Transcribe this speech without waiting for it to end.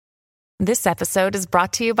This episode is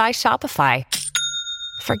brought to you by Shopify.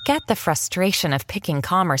 Forget the frustration of picking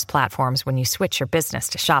commerce platforms when you switch your business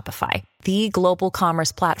to Shopify, the global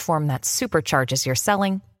commerce platform that supercharges your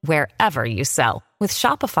selling wherever you sell. With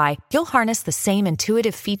Shopify, you'll harness the same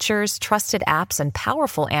intuitive features, trusted apps, and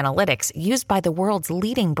powerful analytics used by the world's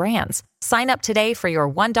leading brands. Sign up today for your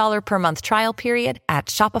 $1 per month trial period at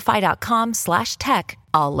shopify.com/tech,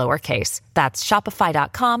 all lowercase. That's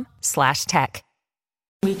shopify.com/tech.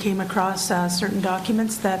 We came across certain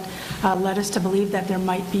documents that led us to believe that there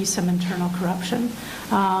might be some internal corruption.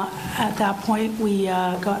 At that point, we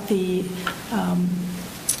got the,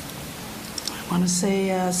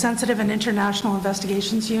 Sensitive and International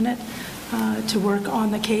Investigations Unit to work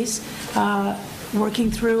on the case,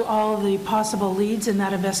 working through all the possible leads in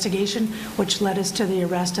that investigation, which led us to the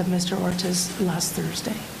arrest of Mr. Ortiz last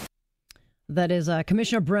Thursday. That is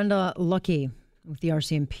Commissioner Brenda Lucki with the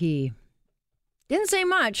RCMP. Didn't say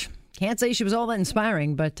much. Can't say she was all that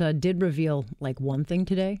inspiring, but did reveal one thing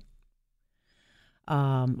today.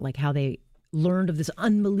 Like how they learned of this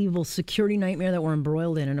unbelievable security nightmare that we're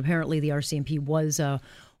embroiled in. And apparently the RCMP was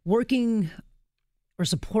working or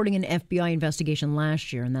supporting an FBI investigation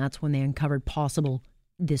last year. And that's when they uncovered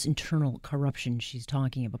this internal corruption she's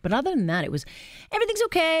talking about. But other than that, it was everything's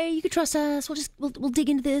okay. You can trust us. We'll dig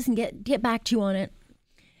into this and get back to you on it.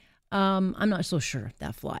 I'm not so sure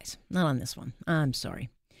that flies. Not on this one. I'm sorry.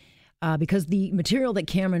 Because the material that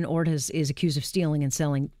Cameron Ortiz is accused of stealing and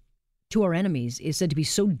selling to our enemies is said to be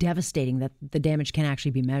so devastating that the damage can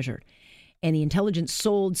actually be measured. And the intelligence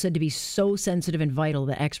sold said to be so sensitive and vital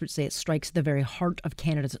that experts say it strikes the very heart of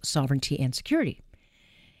Canada's sovereignty and security,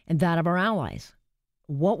 and that of our allies.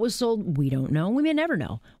 What was sold, we don't know. We may never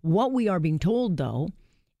know. What we are being told, though,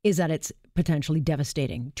 is that it's potentially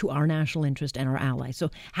devastating to our national interest and our allies. So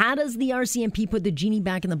how does the RCMP put the genie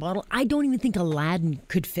back in the bottle? I don't even think Aladdin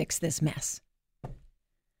could fix this mess.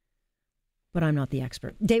 But I'm not the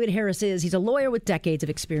expert. David Harris is. He's a lawyer with decades of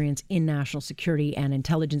experience in national security and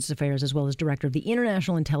intelligence affairs, as well as director of the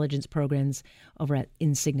International Intelligence Programs over at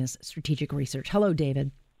Insignis Strategic Research. Hello,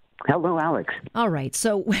 David. Hello, Alex. All right.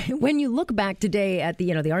 So when you look back today at the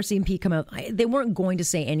RCMP come out, they weren't going to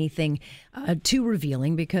say anything too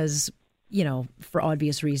revealing because, for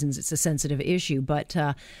obvious reasons, it's a sensitive issue. But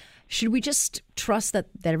should we just trust that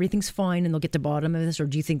everything's fine and they'll get to the bottom of this? Or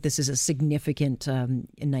do you think this is a significant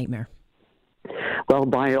nightmare? Well,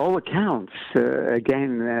 by all accounts,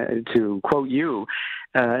 to quote you,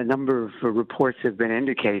 a number of reports have been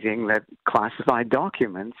indicating that classified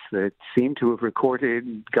documents that seem to have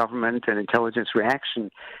recorded government and intelligence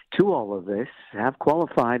reaction to all of this have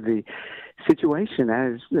qualified the situation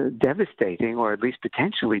as devastating, or at least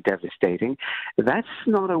potentially devastating. That's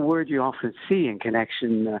not a word you often see in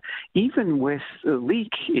connection, even with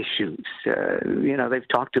leak issues. They've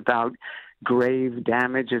talked about grave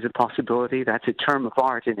damage as a possibility. That's a term of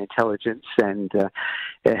art in intelligence, and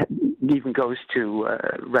it even goes to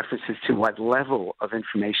references to what level of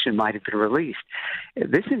information might have been released.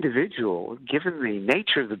 This individual, given the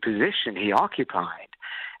nature of the position he occupied,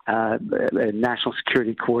 a national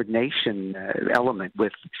security coordination element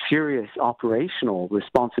with serious operational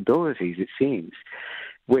responsibilities, it seems,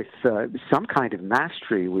 with some kind of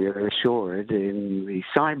mastery, we are assured, in the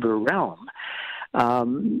cyber realm,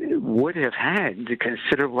 would have had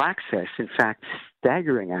considerable access, in fact,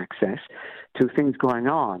 staggering access to things going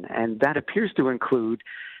on. And that appears to include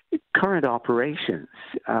current operations.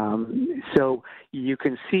 So you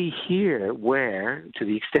can see here where, to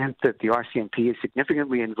the extent that the RCMP is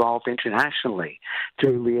significantly involved internationally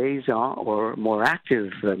through liaison or more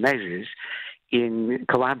active measures, in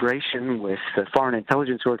collaboration with foreign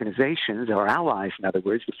intelligence organizations, our allies, in other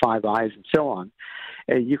words, the Five Eyes and so on,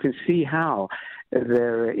 you can see how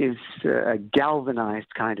there is a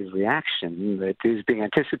galvanized kind of reaction that is being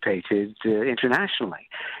anticipated internationally.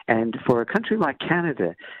 And for a country like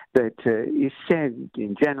Canada that is said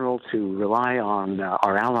in general to rely on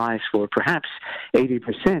our allies for perhaps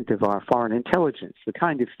 80% of our foreign intelligence, the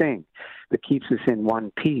kind of thing that keeps us in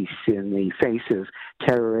one piece in the face of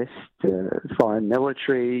terrorists, foreign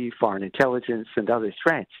military, foreign intelligence, and other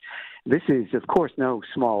threats, this is, of course, no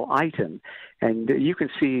small item, and you can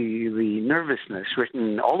see the nervousness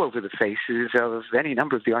written all over the faces of any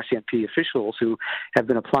number of the RCMP officials who have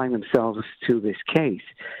been applying themselves to this case.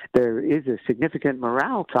 There is a significant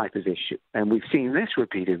morale type of issue, and we've seen this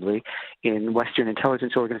repeatedly in Western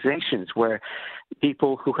intelligence organizations where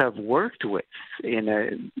people who have worked with in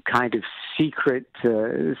a kind of secret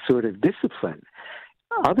sort of discipline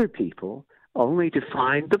other people only to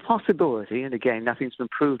find the possibility, and again, nothing's been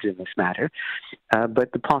proved in this matter,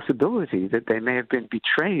 but the possibility that they may have been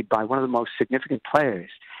betrayed by one of the most significant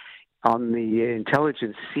players on the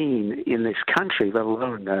intelligence scene in this country, let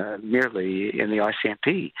alone merely in the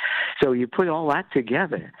RCMP. So you put all that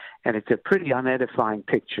together, and it's a pretty unedifying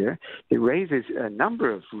picture. It raises a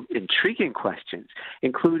number of intriguing questions,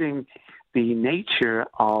 including the nature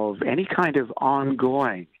of any kind of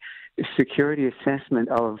ongoing security assessment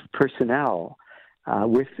of personnel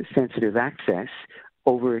with sensitive access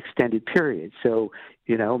over extended periods. So,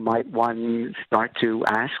 might one start to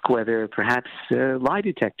ask whether perhaps lie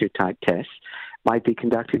detector type tests might be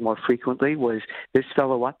conducted more frequently? Was this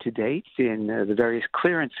fellow up to date in the various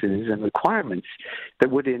clearances and requirements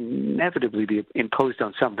that would inevitably be imposed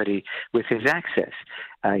on somebody with his access?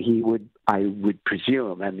 He would, I would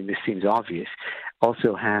presume, this seems obvious,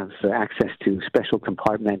 also have access to special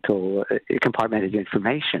compartmented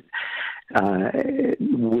information,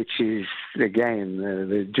 which is, again,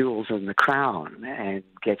 the jewels in the crown and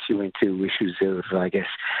gets you into issues of, I guess,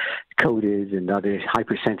 coded and other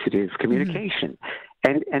hypersensitive communication.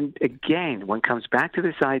 And again, one comes back to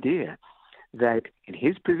this idea that in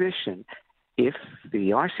his position, if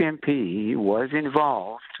the RCMP was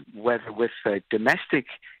involved, whether with domestic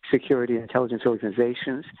security intelligence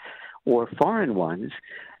organizations or foreign ones,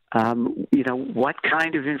 what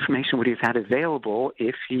kind of information would he have had available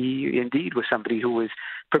if he indeed was somebody who was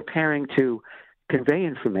preparing to convey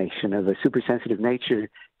information of a supersensitive nature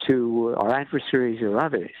to our adversaries or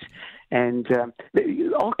others? And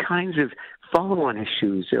all kinds of follow-on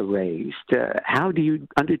issues are raised. How do you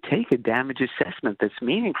undertake a damage assessment that's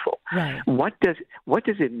meaningful? Right. What does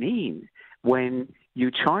it mean when you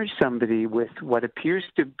charge somebody with what appears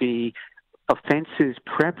to be offenses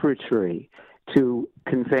preparatory to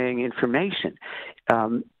conveying information?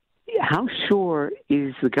 How sure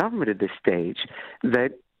is the government at this stage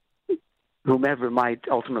that whomever might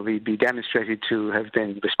ultimately be demonstrated to have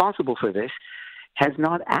been responsible for this has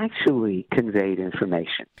not actually conveyed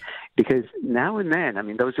information? Because now and then,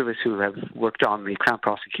 those of us who have worked on the Crown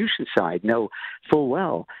prosecution side know full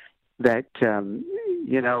well that,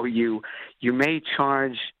 you may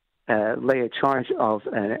lay a charge of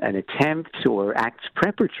an attempt or acts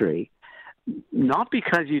preparatory, not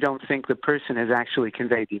because you don't think the person has actually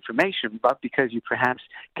conveyed the information, but because you perhaps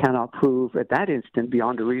cannot prove at that instant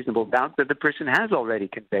beyond a reasonable doubt that the person has already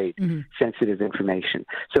conveyed sensitive information.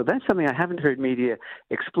 So that's something I haven't heard media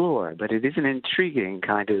explore, but it is an intriguing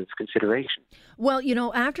kind of consideration. Well,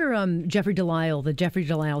 after Jeffrey Delisle, the Jeffrey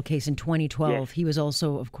Delisle case in 2012, yes. He was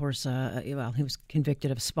also, of course, he was convicted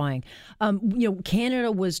of spying.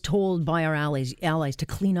 Canada was told by our allies to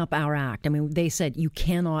clean up our act. They said you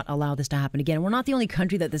cannot allow this to happen again. We're not the only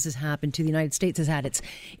country that this has happened to. The United States has had its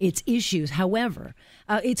issues. However,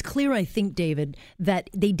 it's clear, I think, David, that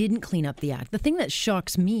they didn't clean up the act. The thing that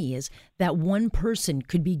shocks me is that one person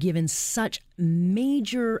could be given such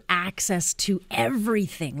major access to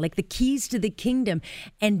everything, like the keys to the kingdom.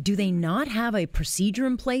 And do they not have a procedure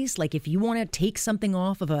in place? Like if you want to take something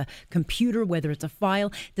off of a computer, whether it's a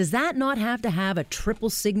file, does that not have to have a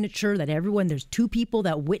triple signature that there's two people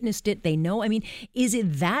that witnessed it, they know? Is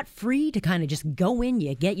it that free to kind of just go in,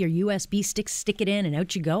 you get your USB stick it in and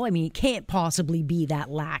out you go? It can't possibly be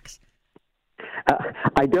that lax.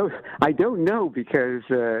 I don't know because,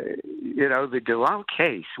 the Delisle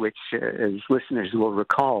case, which, as listeners will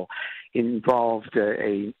recall, involved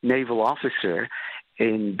a naval officer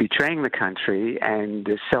in betraying the country and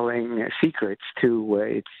selling secrets to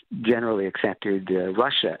its generally accepted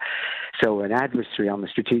Russia, so an adversary on the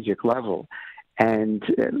strategic level. And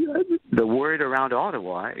the word around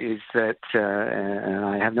Ottawa is that, and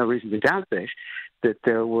I have no reason to doubt this, that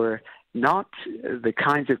there were not the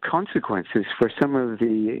kinds of consequences for some of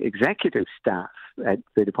the executive staff at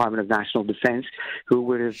the Department of National Defense who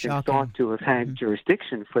would have been thought to have had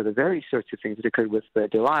jurisdiction for the very sorts of things that occurred with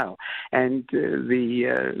Delisle. And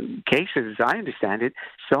the cases, as I understand it,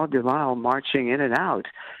 saw Delisle marching in and out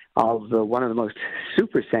of one of the most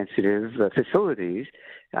super sensitive facilities,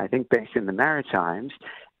 I think based in the Maritimes,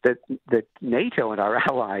 that NATO and our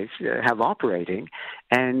allies have operating,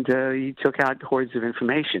 and he took out hordes of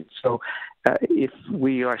information. So if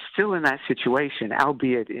we are still in that situation,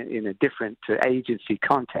 albeit in a different agency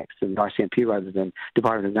context than RCMP rather than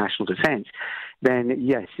Department of National Defense, then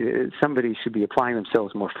yes, somebody should be applying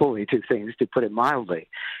themselves more fully to things, to put it mildly.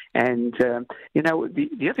 And,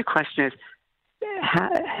 the other question is,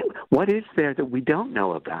 what is there that we don't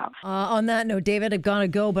know about? On that note, David, I've got to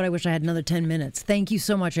go, but I wish I had another 10 minutes. Thank you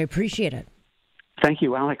so much. I appreciate it. Thank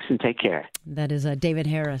you, Alex, and take care. That is David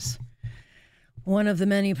Harris, one of the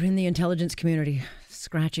many in the intelligence community,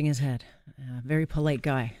 scratching his head. Very polite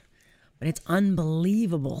guy. But it's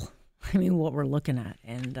unbelievable, what we're looking at.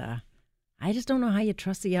 And I just don't know how you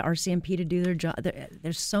trust the RCMP to do their job.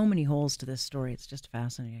 There's so many holes to this story. It's just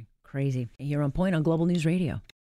fascinating. Crazy. Here on Point on Global News Radio.